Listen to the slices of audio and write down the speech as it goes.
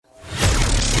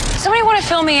to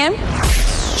fill me in?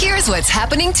 Here's what's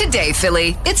happening today,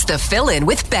 Philly. It's the Fill-In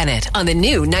with Bennett on the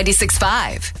new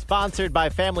 96.5. Sponsored by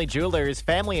Family Jewelers,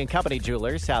 Family and Company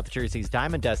Jewelers, South Jersey's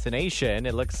diamond destination.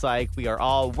 It looks like we are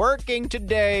all working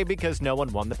today because no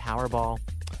one won the Powerball.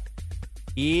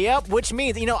 Yep, which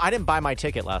means, I didn't buy my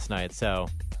ticket last night, so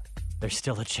there's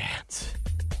still a chance.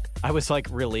 I was,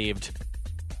 relieved.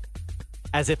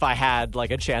 As if I had,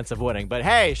 a chance of winning. But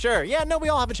hey, sure. Yeah, no, we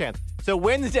all have a chance. So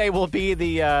Wednesday will be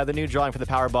the new drawing for the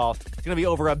Powerball. It's going to be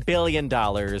over $1 billion.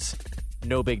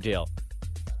 No big deal.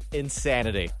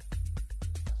 Insanity.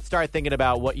 Start thinking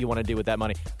about what you want to do with that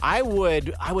money. I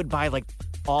would buy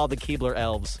all the Keebler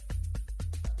elves.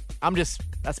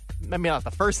 That's maybe not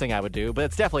the first thing I would do, but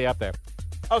it's definitely up there.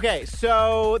 Okay,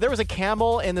 so there was a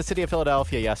camel in the city of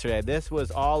Philadelphia yesterday. This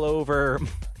was all over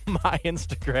my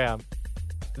Instagram.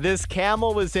 This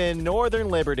camel was in Northern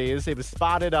Liberties. It was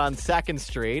spotted on 2nd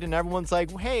Street, and everyone's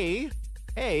like, hey,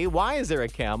 why is there a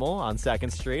camel on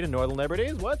 2nd Street in Northern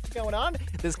Liberties? What's going on?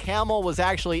 This camel was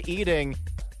actually eating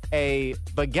a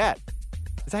baguette.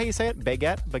 Is that how you say it?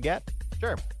 Baguette?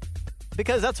 Sure.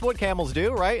 Because that's what camels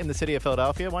do, right? In the city of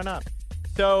Philadelphia. Why not?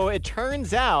 So it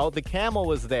turns out the camel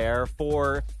was there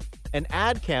for an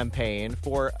ad campaign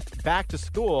for back to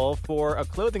school for a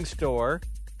clothing store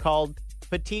called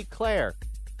Petite Claire.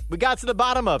 We got to the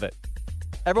bottom of it.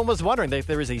 Everyone was wondering.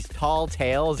 There was these tall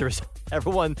tales. There was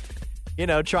everyone,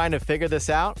 trying to figure this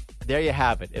out. There you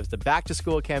have it. It was the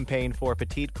back-to-school campaign for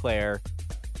Petite Claire.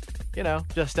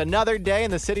 Just another day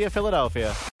in the city of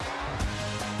Philadelphia.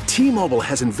 T-Mobile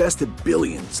has invested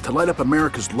billions to light up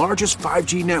America's largest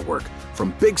 5G network,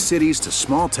 from big cities to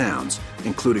small towns,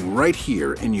 including right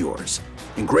here in yours.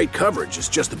 And great coverage is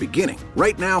just the beginning.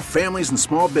 Right now, families and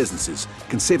small businesses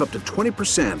can save up to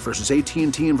 20% versus AT&T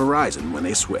and Verizon when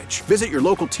they switch. Visit your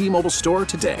local T-Mobile store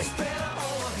today.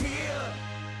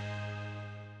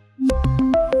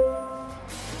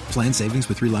 Plan savings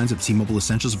with 3 lines of T-Mobile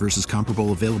Essentials versus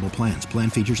comparable available plans. Plan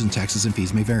features and taxes and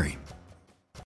fees may vary.